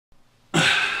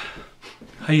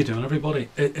How you doing, everybody?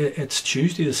 It's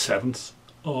Tuesday the 7th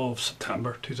of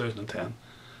September 2010,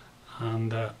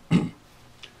 and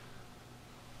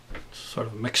sort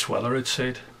of mixed weather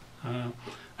outside. I've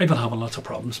been having lots of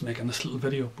problems making this little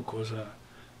video because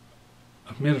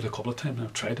I've made it a couple of times and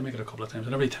I've tried to make it a couple of times,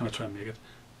 and every time I try and make it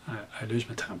I lose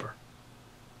my temper,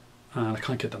 and I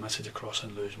can't get the message across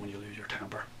and lose when you lose your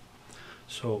temper.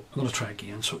 So I'm going to try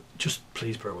again, so just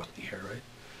please bear with me here, right?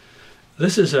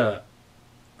 This is a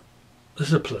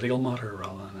political matter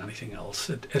rather than anything else.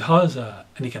 It has an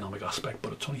economic aspect,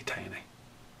 but it's only tiny.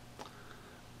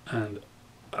 And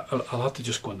I'll have to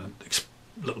just go into a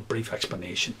little brief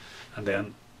explanation, and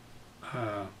then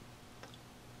I'll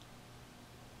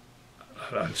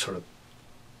sort of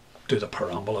do the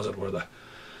preamble, as it were,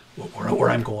 where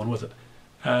I'm going with it.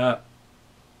 It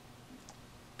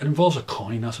involves a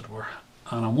coin, as it were,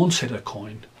 and on one side of the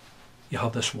coin you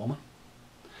have this woman.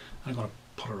 I'm going to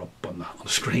put her up on the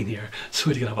screen here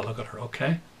so you can have a look at her,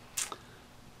 okay?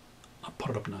 I'll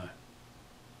put it up now.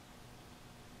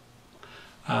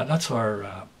 That's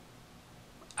our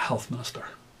health minister.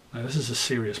 Now this is a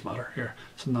serious matter here.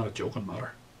 It's not a joking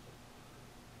matter.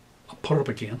 I'll put it up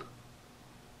again.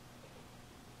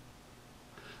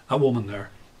 That woman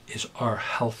there is our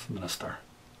health minister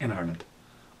in Ireland,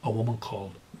 a woman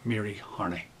called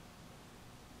HARNEY.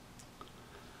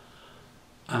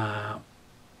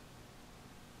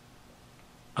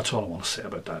 That's all I want to say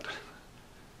about that.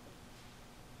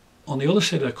 On the other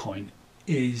side of the coin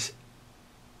is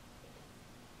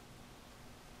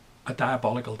a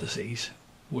diabolical disease,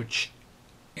 which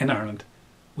in Ireland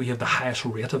we have the highest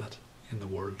rate of it in the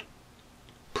world.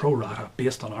 Pro rata,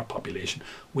 based on our population,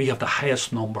 we have the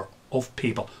highest number of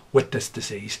people with this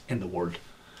disease in the world.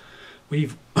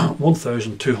 We've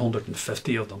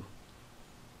 1,250 of them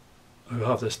who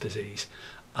have this disease,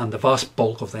 and the vast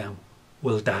bulk of them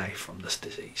will die from this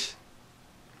disease.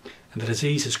 And the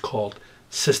disease is called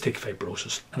cystic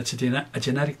fibrosis, and it's a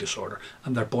genetic disorder,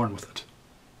 and they're born with it.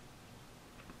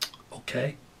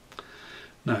 Okay?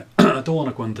 Now, I don't want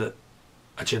to go into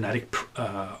a genetic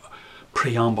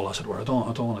preamble, as it were. I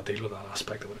don't want to deal with that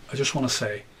aspect of it. I just want to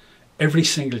say, every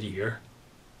single year,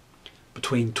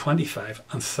 between 25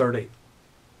 and 30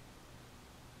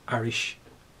 Irish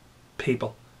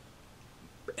people,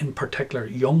 in particular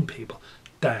young people,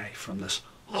 die from this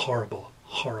horrible,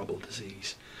 horrible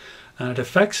disease. And it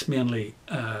affects mainly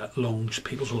lungs,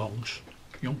 people's lungs,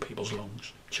 young people's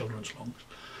lungs, children's lungs,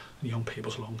 and young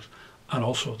people's lungs, and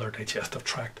also their digestive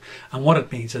tract. And what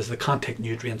it means is they can't take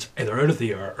nutrients either out of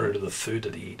the air or out of the food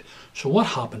that they eat. So what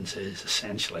happens is,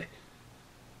 essentially,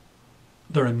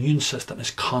 their immune system is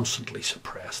constantly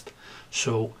suppressed.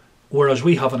 So whereas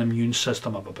we have an immune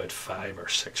system of about 5 or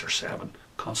 6 or 7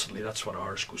 constantly, that's what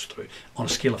ours goes through on a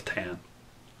scale of 10.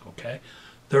 Okay,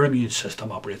 their immune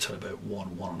system operates at about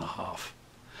 1.5,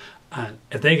 and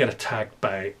if they get attacked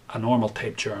by a normal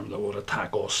type germ that would attack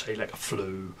us, say like a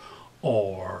flu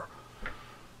or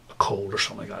a cold or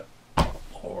something like that,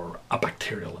 or a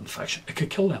bacterial infection, it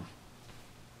could kill them.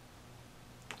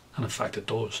 And in fact it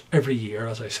does. Every year,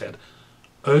 as I said,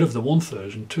 out of the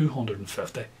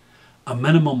 1,250, a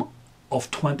minimum of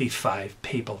 25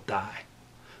 people die,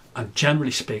 and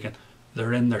generally speaking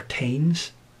they're in their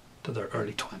teens to their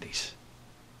early 20s.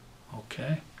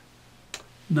 Okay?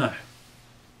 Now,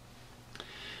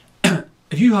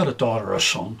 if you had a daughter or a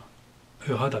son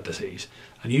who had that disease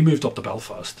and you moved up to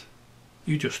Belfast,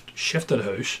 you just shifted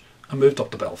house and moved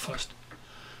up to Belfast,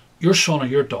 your son or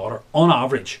your daughter, on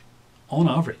average,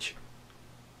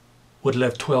 would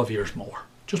live 12 years more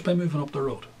just by moving up the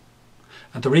road.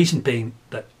 And the reason being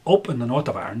that up in the north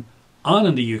of Ireland, and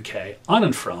in the UK, and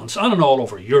in France, and in all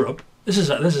over Europe, this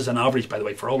is an average, by the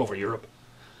way, for all over Europe,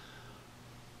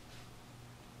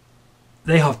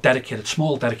 they have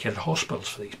small dedicated hospitals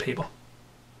for these people.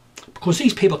 Because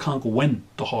these people can't go in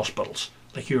to hospitals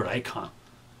like you or I can.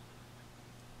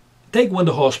 They go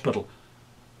into hospital,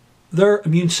 their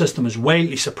immune system is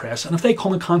wildly suppressed, and if they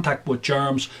come in contact with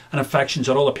germs and infections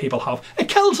that other people have, it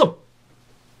kills them.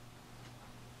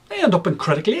 They end up in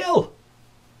critically ill,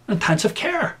 intensive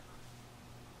care.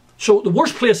 So the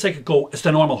worst place they could go is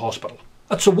the normal hospital.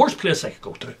 That's the worst place they could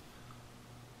go to.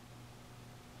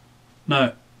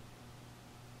 Now,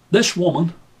 this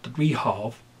woman that we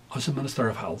have as the Minister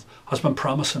of Health has been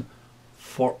promising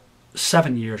for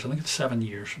 7 years, I think it's 7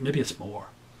 years, maybe it's more,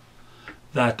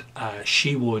 that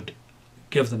she would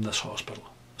give them this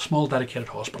hospital, a small dedicated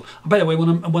hospital. And by the way, when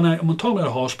I'm talking about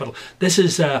a hospital, this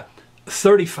is a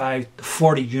 35 to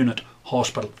 40 unit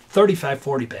hospital, 35,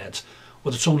 40 beds,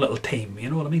 with its own little team,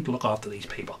 you know what I mean, to look after these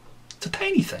people. It's a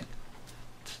tiny thing.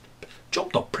 It's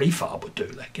jumped up prefab would do,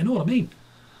 like, you know what I mean.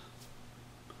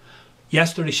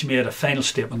 Yesterday she made a final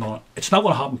statement on it. It's not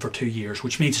going to happen for 2 years,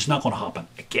 which means it's not going to happen.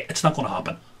 It's not going to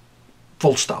happen.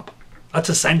 Full stop. That's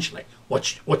essentially what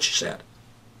she said.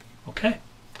 Okay?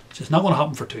 So it's not going to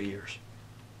happen for 2 years.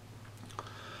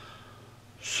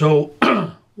 So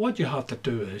what you have to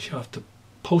do is you have to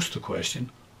post the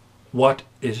question, what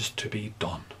is to be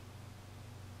done?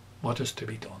 What is to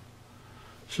be done?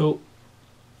 So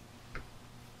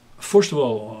first of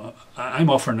all, I'm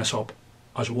offering this up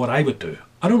as what I would do.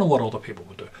 I don't know what other people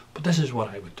would do, but this is what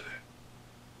I would do.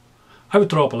 I would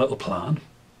draw up a little plan,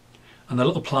 and the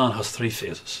little plan has 3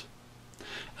 phases.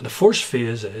 And the first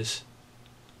phase is,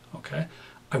 okay,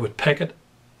 I would picket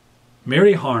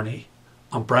Mary Harney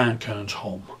and Brian Coon's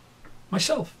home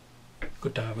myself. Go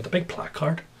down with a big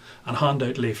placard and hand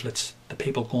out leaflets to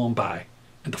people going by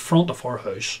in the front of our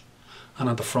house and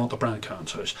in the front of Brian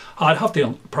Coon's house. I'd have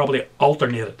to probably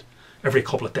alternate it every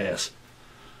couple of days.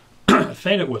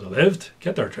 Find out where they lived,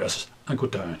 get their addresses, and go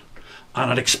down. And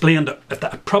I'd explain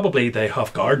that probably they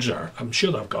have guards there. I'm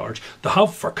sure they have guards. They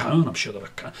have for Coon, I'm sure they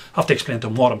have to explain to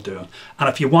them what I'm doing. And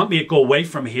if you want me to go away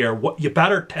from here, you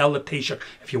better tell the Taoiseach,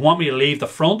 if you want me to leave the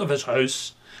front of his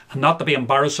house and not to be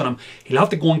embarrassing him, he'll have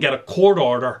to go and get a court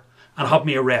order and have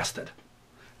me arrested.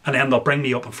 And then they'll bring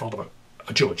me up in front of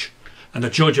a judge. And the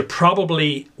judge would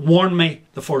probably warn me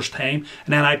the first time,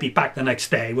 and then I'd be back the next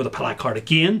day with a placard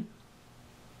again.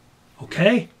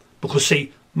 Okay? Because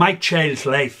see, my child's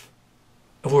life,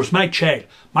 if it was my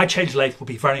child's life would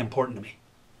be very important to me.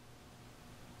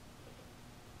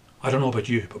 I don't know about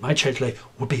you, but my child's life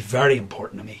would be very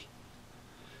important to me.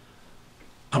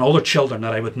 And other children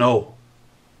that I would know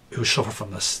who suffer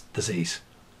from this disease,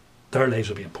 their lives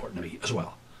would be important to me as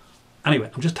well.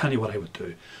 Anyway, I'm just telling you what I would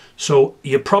do. So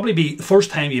you'd probably be, the first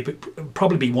time you'd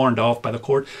probably be warned off by the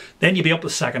court, then you'd be up the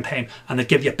second time and they'd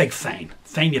give you a big fine.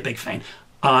 Fine you a big fine.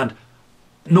 And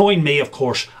knowing me, of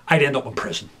course, I'd end up in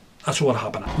prison. That's what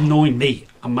happened. Knowing me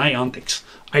and my antics,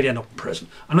 I'd end up in prison.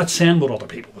 I'm not saying what other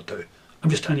people would do.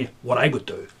 I'm just telling you what I would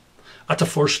do. That's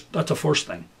the first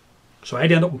thing. So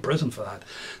I'd end up in prison for that.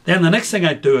 Then the next thing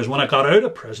I'd do is when I got out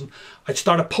of prison, I'd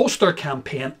start a poster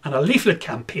campaign and a leaflet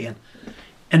campaign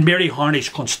in Mary Harney's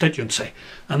constituency.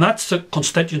 And that's the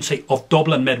constituency of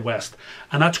Dublin Midwest.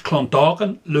 And that's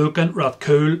Clondalkin, Lucan,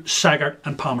 Rathcoole, Saggart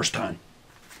and Palmerstown.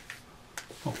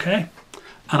 Okay?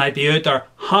 And I'd be out there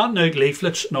handing out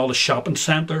leaflets in all the shopping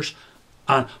centres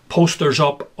and posters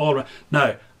up all around.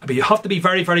 Now, but you have to be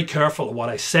very, very careful of what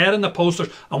I said in the posters,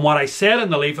 and what I said in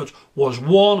the leaflets was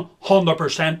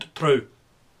 100% true.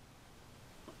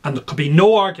 And there could be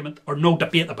no argument or no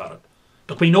debate about it.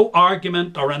 There could be no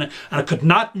argument or anything, and it could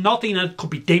nothing in it could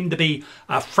be deemed to be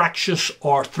fractious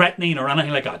or threatening or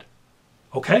anything like that.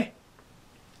 Okay?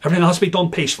 Everything has to be done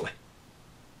peacefully.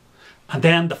 And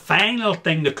then the final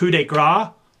thing, the coup de grace,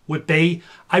 would be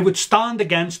I would stand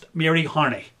against Mary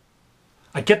Harney.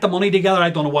 I'd get the money together. I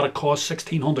don't know what it costs,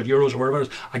 1,600 euros or whatever it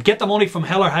is. I'd get the money from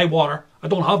hell or high water. I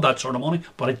don't have that sort of money,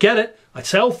 but I'd get it. I'd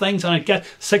sell things and I'd get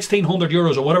 1,600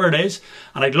 euros or whatever it is,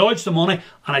 and I'd lodge the money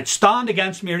and I'd stand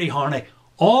against Mary Harney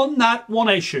on that one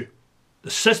issue, the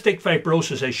cystic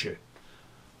fibrosis issue.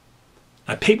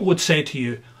 Now people would say to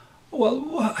you,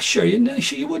 well, sure,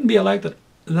 you wouldn't be elected.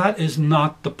 That is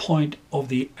not the point of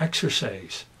the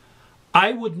exercise.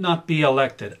 I would not be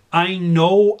elected. I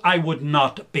know I would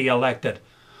not be elected.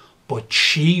 But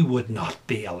she would not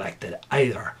be elected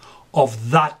either.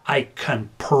 Of that I can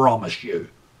promise you.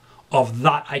 Of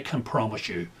that I can promise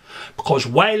you. Because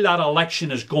while that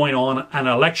election is going on and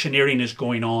electioneering is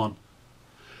going on,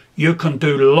 you can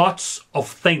do lots of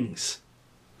things.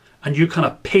 And you can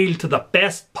appeal to the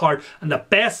best part and the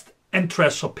best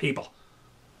interests of people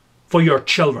for your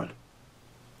children.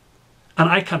 And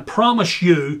I can promise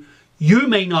you, you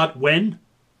may not win,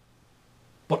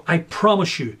 but I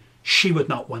promise you, she would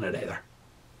not win it either.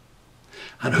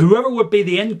 And whoever would be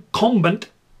the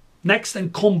incumbent, next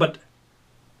incumbent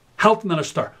health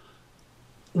minister,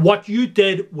 what you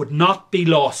did would not be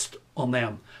lost on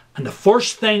them. And the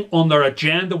first thing on their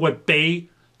agenda would be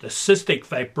the Cystic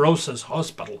Fibrosis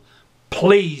Hospital.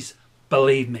 Please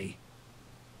believe me.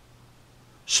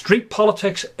 Street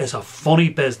politics is a funny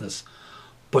business.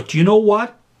 But you know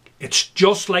what? It's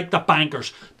just like the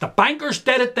bankers. The bankers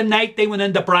did it the night they went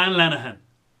into Brian Lenihan.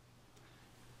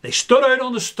 They stood out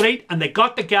on the street and they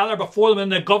got together before them in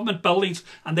the government buildings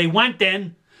and they went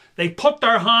in. They put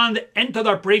their hand into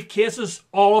their briefcases,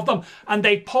 all of them, and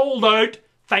they pulled out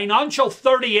financial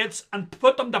 38s and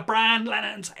put them to Brian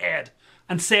Lenihan's head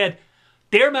and said,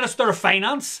 "Dear Minister of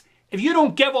Finance, if you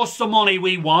don't give us the money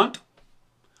we want,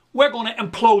 we're going to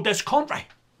implode this country."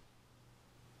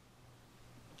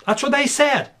 That's what they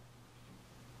said.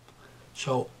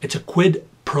 So it's a quid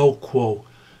pro quo.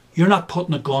 You're not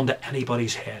putting a gun to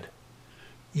anybody's head.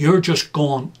 You're just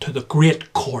going to the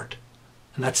great court,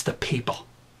 and that's the people.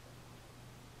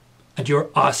 And you're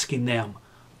asking them,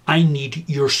 I need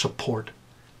your support.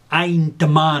 I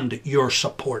demand your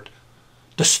support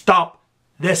to stop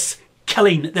this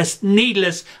killing, this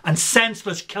needless and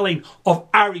senseless killing of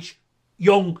Irish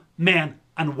young men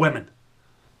and women.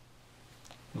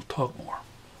 We'll talk more.